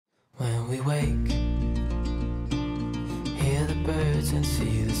When we wake, hear the birds and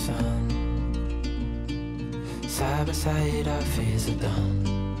see the sun. Side by side our fears are done.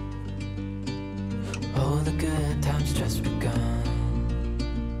 Oh, the good times just begun.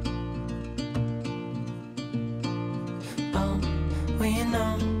 Oh, we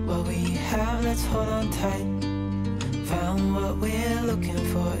know what we have, let's hold on tight. Found what we're looking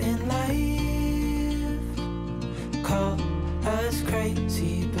for in life. Call us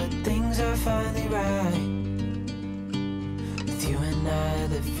crazy, but things are finally right. With you and I,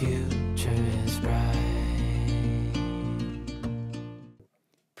 the future is bright.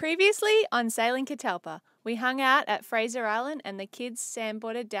 Previously on Sailing Catalpa, we hung out at Fraser Island and the kids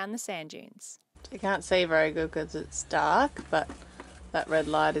sandboarded down the sand dunes. You can't see very good because it's dark, but that red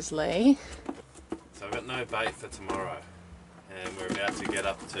light is Lee. So I've got no bait for tomorrow, and we're about to get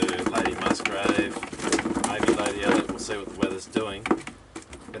up to Lady Musgrave, maybe Lady Elliot, we'll see what the weather's doing.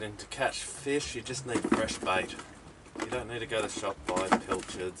 But to catch fish, you just need fresh bait. You don't need to go to the shop, buy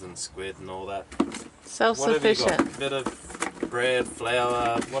pilchards and squid and all that. Self-sufficient. A bit of bread,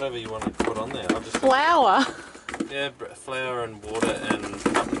 flour, whatever you want to put on there. Flour? Yeah, flour and water and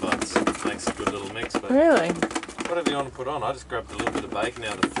cotton buds. Makes a good little mix. But Really? whatever you want to put on. I just grabbed a little bit of bacon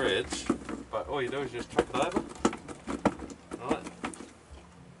out of the fridge, but all you do is just chuck it over. Right.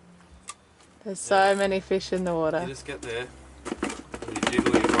 There's so many fish in the water. You just get there, and you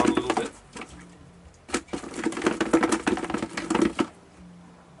jiggle your rod a little bit.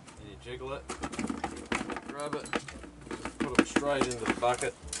 And you jiggle it, grab it, put it straight into the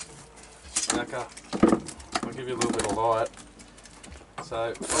bucket. Snacker. I'll give you a little bit of light.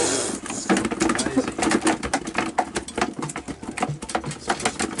 So, amazing.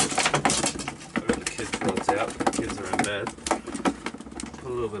 I've got the kids' rods out, the kids are in bed. Put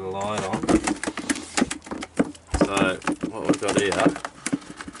a little bit of light on. So, what we've got here,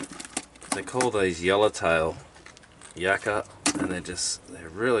 they call these yellowtail yakka, and they're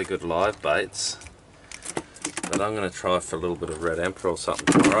really good live baits. But I'm going to try for a little bit of red emperor or something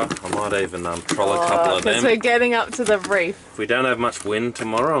tomorrow. I might even troll a couple of them. Because we're getting up to the reef. If we don't have much wind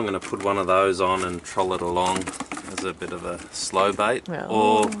tomorrow, I'm going to put one of those on and troll it along as a bit of a slow bait. Well.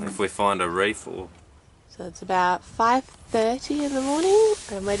 Or if we find a reef. Or So it's about 5:30 in the morning,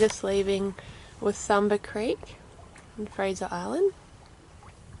 and we're just leaving Wathumba Creek in Fraser Island.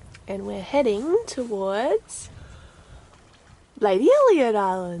 And we're heading towards Lady Elliot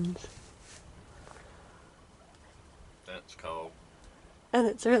Island. That's cold. And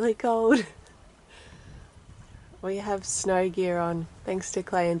it's really cold. We have snow gear on, thanks to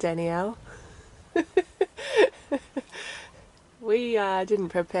Clay and Danielle. We didn't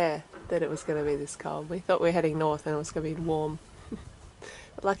prepare that it was going to be this cold. We thought we were heading north and it was going to be warm.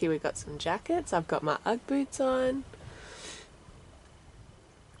 But lucky we got some jackets. I've got my Ugg boots on.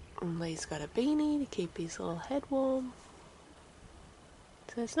 And Lee's got a beanie to keep his little head warm.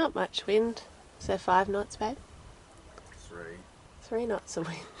 So there's not much wind. Is there 5 knots, babe? 3 knots of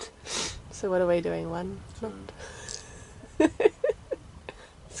wind. So what are we doing? 1 knot?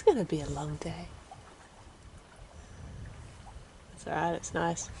 It's going to be a long day. It's alright, it's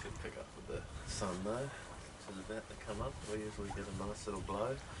nice. Should pick up with the sun though. It's about to come up. We usually get a nice little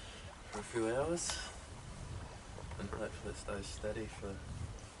blow for a few hours. And hopefully it stays steady for the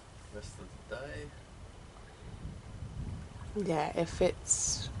rest of the day. Yeah,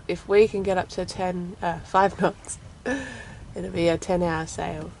 if we can get up to 5 knots, it'll be a 10-hour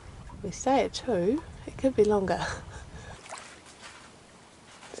sail. If we stay at 2, it could be longer.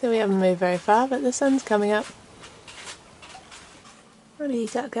 So we haven't moved very far, but the sun's coming up. What do you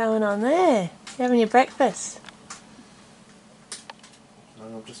got going on there? You having your breakfast?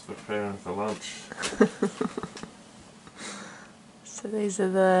 I'm just preparing for lunch. So these are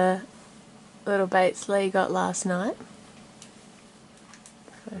the little baits Lee got last night.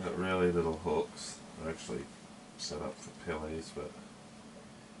 I've got really little hooks. They're actually set up for pillies, but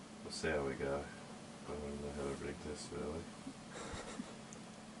we'll see how we go. I don't really know how to rig this really.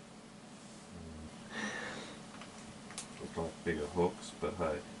 Look like bigger hooks, but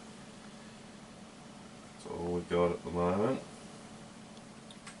hey, that's all we've got at the moment.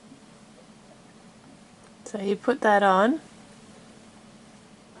 So you put that on,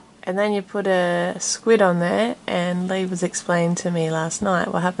 and then you put a squid on there, and Lee was explaining to me last night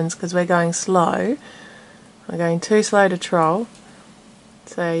what happens because we're going slow. We're going too slow to troll.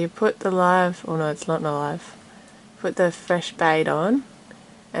 So you put the live, oh no, it's not live. Put the fresh bait on,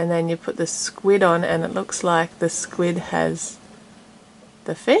 and then you put the squid on, and it looks like the squid has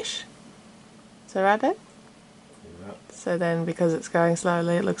the fish. Is that right, babe? Yeah. So then, because it's going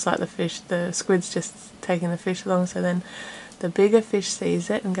slowly, it looks like the squid's just taking the fish along. So then The bigger fish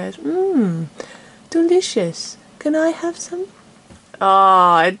sees it and goes, mmm, delicious. Can I have some?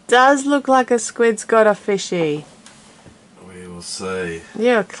 Oh, it does look like a squid's got a fishy. We will see.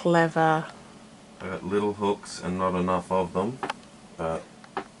 You're clever. I got little hooks and not enough of them, but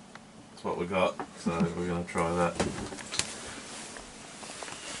that's what we got, so we're going to try that.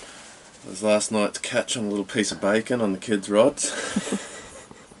 It was last night's catch on a little piece of bacon on the kids' rods.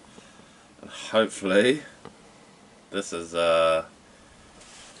 And hopefully this is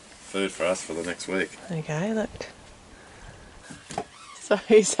food for us for the next week. Okay, look. So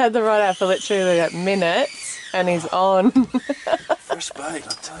he's had the rod out for literally like minutes and he's on. Fresh bait, I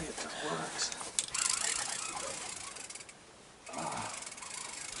tell you, it just works.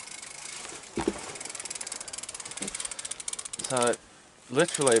 So,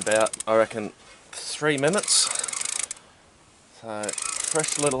 literally about, I reckon, 3 minutes. So,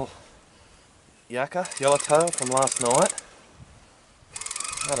 fresh little yakka, yellowtail from last night.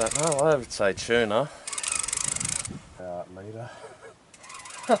 I don't know, I would say tuna. About a litre.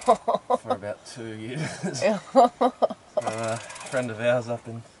 For about 2 years. A friend of ours up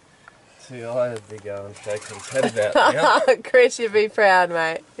in TI would be going shaking his head about now. Chris, you'd be proud,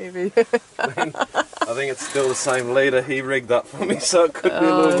 mate. I think it's still the same leader he rigged up for me, so it could be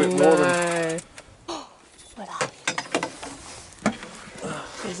a little bit more than...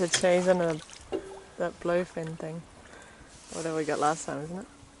 There's a cheese and that bluefin thing. Whatever we got last time, isn't it?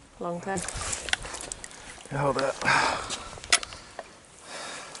 Long tail. Hold that.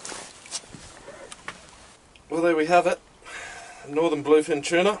 Well, there we have it. Northern bluefin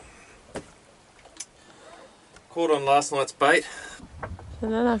tuna. Caught on last night's bait. I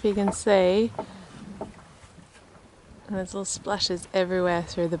don't know if you can see. And there's little splashes everywhere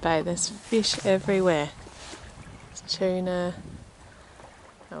through the bait. There's fish everywhere. There's tuna.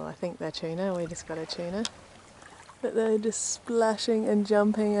 Oh, I think they're tuna. We just got a tuna. But they're just splashing and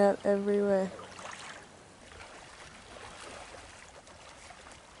jumping out everywhere.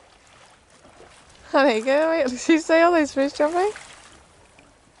 Honey, did you see all these fish jumping?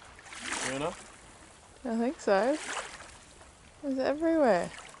 Tuna? I think so. It's everywhere.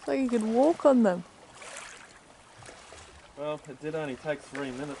 It's like you could walk on them. Well, it did only take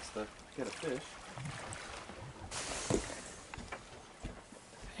 3 minutes to get a fish.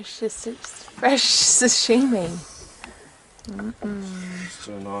 Fresh sashimi. Just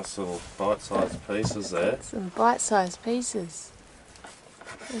 2 nice little bite-sized pieces there. Some bite-sized pieces.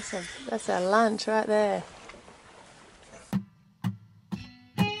 That's our lunch right there.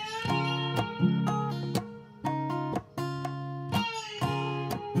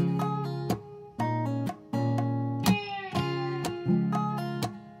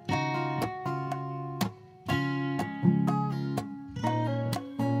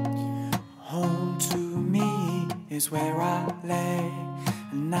 Home to me is where I lay,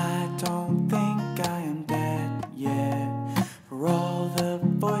 and I don't think I am dead yet. For all the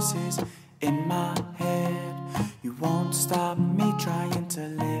voices in my head, you won't stop me trying to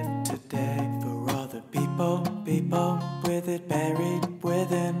live today. For all the people with it buried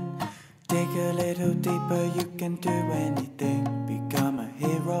within, dig a little deeper, you can do anything. Become a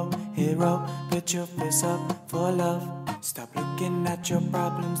hero, put your fist up for love. Stop looking at your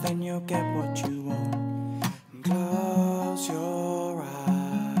problems, then you'll get what you want. And close your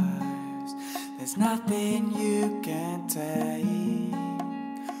eyes, there's nothing you can take.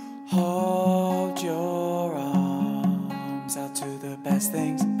 Hold your arms out to the best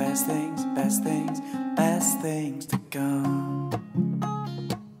things, best things, best things, best things to come.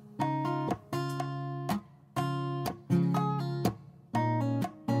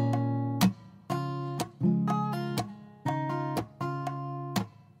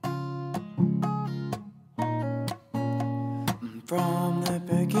 From the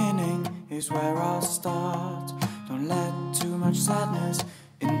beginning is where I'll start. Don't let too much sadness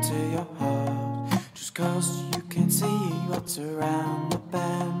into your heart. Just cause you can see what's around the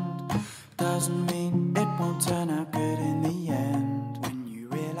bend doesn't mean it won't turn out good in the end. When you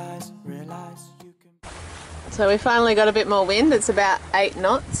realize you can. So we finally got a bit more wind. It's about 8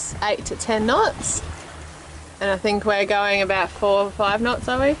 knots, 8 to 10 knots. And I think we're going about 4 or 5 knots,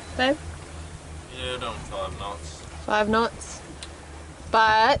 are we, babe? Yeah, doing 5 knots. 5 knots.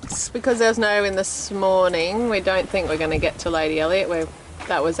 But because there was no wind this morning, we don't think we're going to get to Lady Elliot.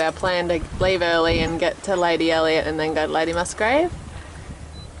 That was our plan, to leave early and get to Lady Elliot and then go to Lady Musgrave.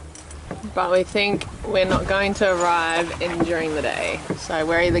 But we think we're not going to arrive during the day. So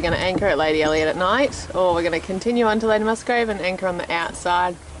we're either going to anchor at Lady Elliot at night, or we're going to continue on to Lady Musgrave and anchor on the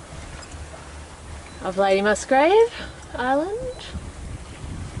outside of Lady Musgrave Island.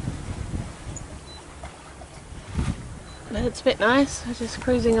 It's a bit nice. We're just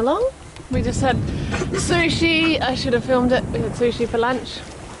cruising along. We just had sushi. I should have filmed it. We had sushi for lunch.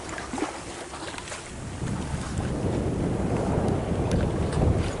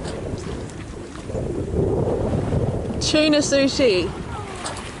 Tuna sushi.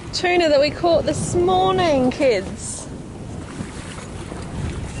 Tuna that we caught this morning, kids.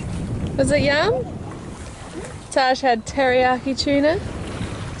 Was it yum? Taj had teriyaki tuna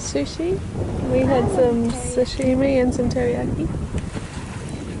sushi. We had some sashimi and some teriyaki.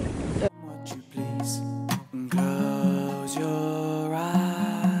 Would you please close your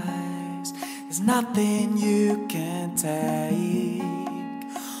eyes? There's nothing you can take.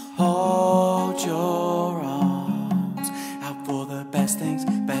 Hold your arms out for the best things,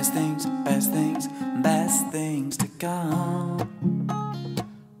 best things, best things, best things to come.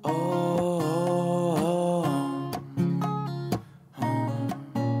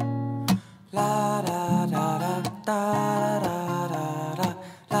 La da da da da da da da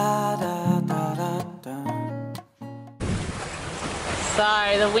la da da da da. So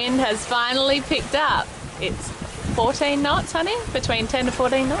the wind has finally picked up. It's 14 knots, honey? Between 10 to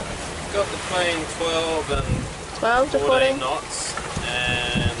 14 knots? Got between 12 and 12 to 14 knots,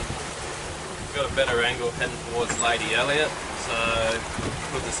 and got a better angle heading towards Lady Elliot, so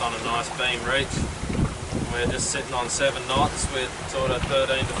put this on a nice beam reach. We're just sitting on 7 knots with sort of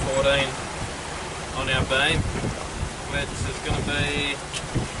 13 to 14 on our beam, which is going to be,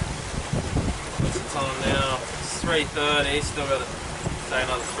 what's the time now? It's 3:30, still got to say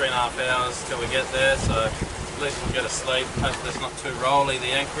another 3.5 hours till we get there, so at least we'll get a sleep. Hopefully it's not too rolly,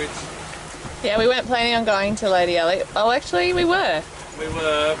 the anchorage. Yeah, we weren't planning on going to Lady Elliot. Oh, actually we were. We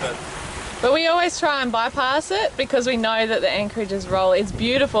were, But we always try and bypass it because we know that the anchorage is rolly. It's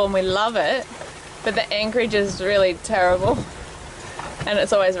beautiful and we love it, but the anchorage is really terrible. And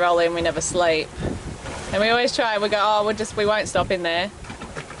it's always rolly and we never sleep. And we always try, we go, oh, we won't stop in there.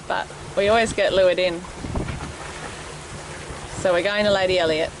 But we always get lured in. So we're going to Lady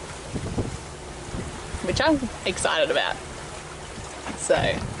Elliot, which I'm excited about. So,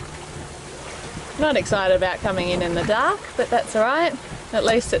 not excited about coming in the dark, but that's all right. At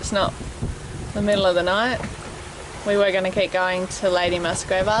least it's not the middle of the night. We were going to keep going to Lady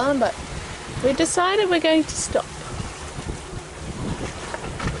Musgrave Island, but we decided we're going to stop.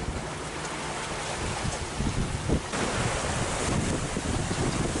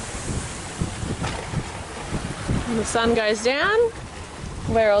 When the sun goes down,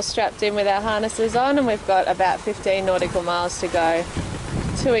 we're all strapped in with our harnesses on, and we've got about 15 nautical miles to go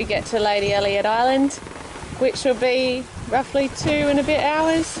till we get to Lady Elliot Island, which will be roughly 2 and a bit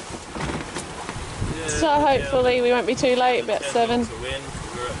hours. yeah, So hopefully we won't be too late, about 7. To win.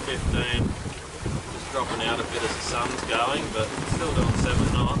 We're at 15, just dropping out a bit as the sun's going, but still doing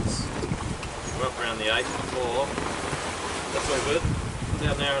 7 knots. We're up around the 8 before. That's all good.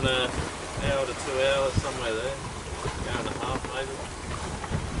 About an hour and a hour to 2 hours, somewhere there. Hour and a half maybe.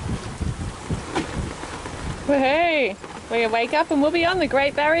 Woohoo! We wake up and we'll be on the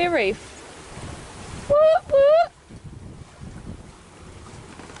Great Barrier Reef. Whoop, whoop.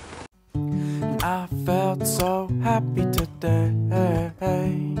 I felt so happy today.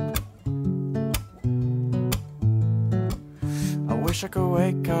 I wish I could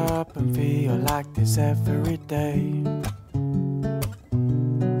wake up and feel like this every day.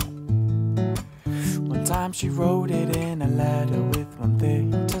 One time she wrote it in a letter with one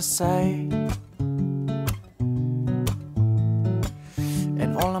thing to say,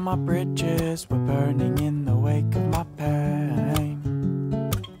 and all of my bridges were burning in the wake of my pain.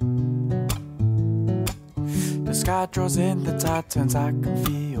 The sky draws in the titans, I can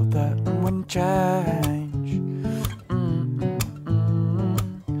feel the wind change.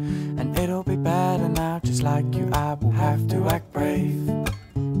 And it'll be better now, just like you, I will have to act brave.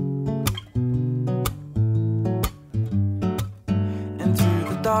 And through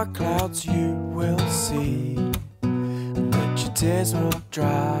the dark clouds you will see that your tears will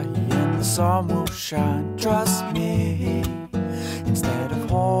dry and the sun will shine. Trust me, instead of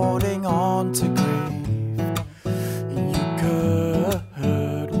holding on to grief, you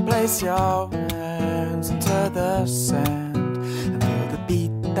could place your hands into the sand and feel the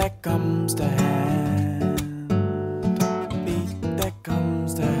beat that comes to hand. The beat that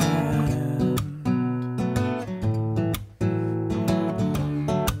comes to hand.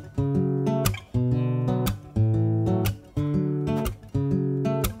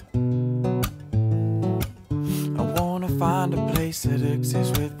 I wanna find a place that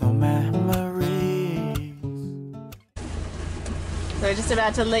exists with no memories. We're just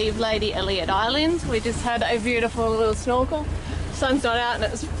about to leave Lady Elliot Island. We just had a beautiful little snorkel. The sun's not out and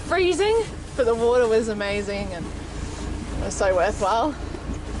it's freezing, but the water was amazing, and It was so worthwhile.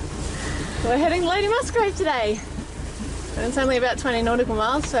 We're heading to Lady Musgrave today. And it's only about 20 nautical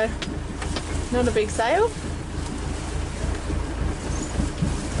miles, so not a big sail.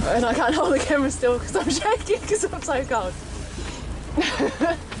 And I can't hold the camera still because I'm shaking because I'm so cold.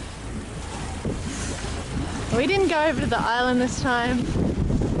 We didn't go over to the island this time.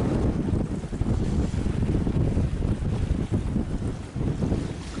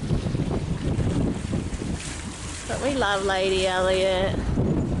 But we love Lady Elliot.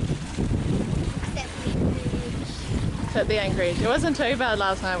 At the anchorage. It wasn't too bad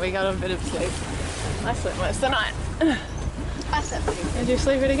last night, we got a bit of sleep. I slept most of the night. I slept pretty good. Did you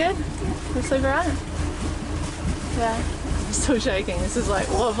sleep pretty good? You sleep alright? Yeah. I'm still shaking, this is like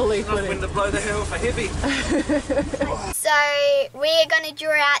wobbly footing. When to blow the hell for heavy. So we're going to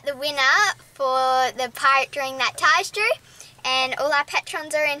draw out the winner for the pirate drawing that Taj drew, and all our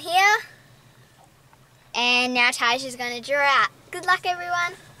patrons are in here. And now Taj is going to draw out. Good luck,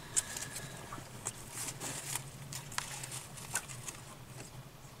 everyone.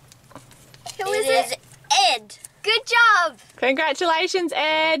 Who is it? Ed. Good job. Congratulations,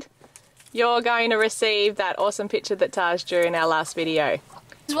 Ed! You're going to receive that awesome picture that Taj drew in our last video.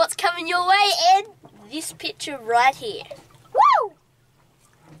 What's coming your way, Ed? This picture right here. Woo!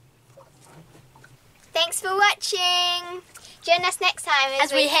 Thanks for watching. Join us next time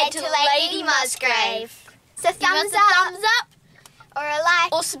as we head to Lady Musgrave. So thumbs up, or a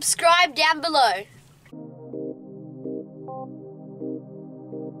like, or subscribe down below.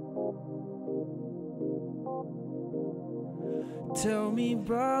 Tell me,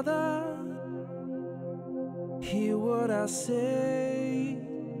 brother, hear what I say.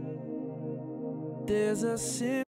 There's a sin.